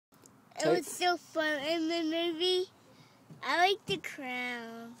It was so fun in the movie. I like The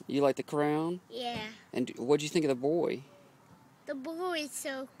Crown. You like The Crown? Yeah. And what'd you think of the boy? The boy is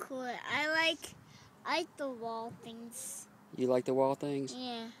so cool. I like the wall things. You like the wall things?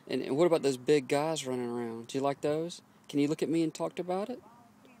 Yeah. And what about those big guys running around? Do you like those? Can you look at me and talk about it?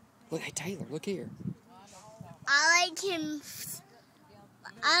 Look, hey Taylor, look here. I like him.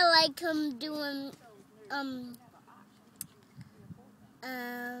 I like him doing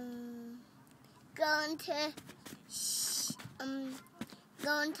going to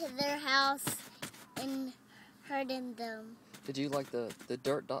going to their house and hurting them. Did you like the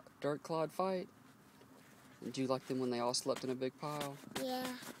dirt clod fight? Did you like them when they all slept in a big pile? Yeah.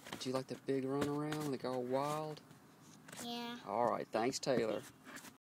 Did you like the big run around when they go all wild? Yeah. All right, thanks Taylor.